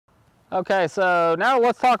Okay, so now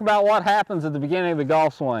let's talk about what happens at the beginning of the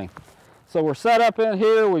golf swing. So we're set up in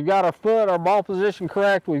here, we've got our foot, our ball position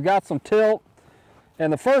correct, we've got some tilt,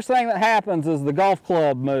 and the first thing that happens is the golf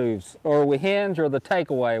club moves, or we hinge, or the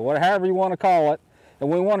takeaway, whatever you want to call it. And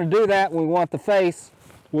we want to do that, we want the face,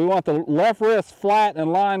 we want the left wrist flat in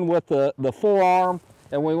line with the forearm,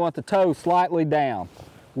 and we want the toe slightly down.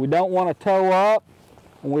 We don't want to toe up,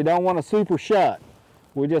 and we don't want to super shut.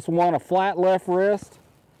 We just want a flat left wrist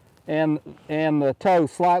and the toe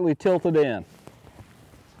slightly tilted in.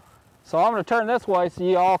 So I'm going to turn this way so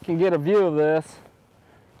you all can get a view of this.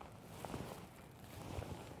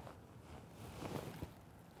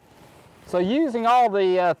 So using all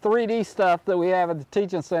the 3D stuff that we have at the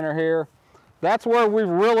teaching center here, that's where we've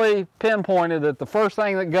really pinpointed that the first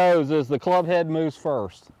thing that goes is the club head moves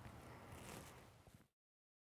first.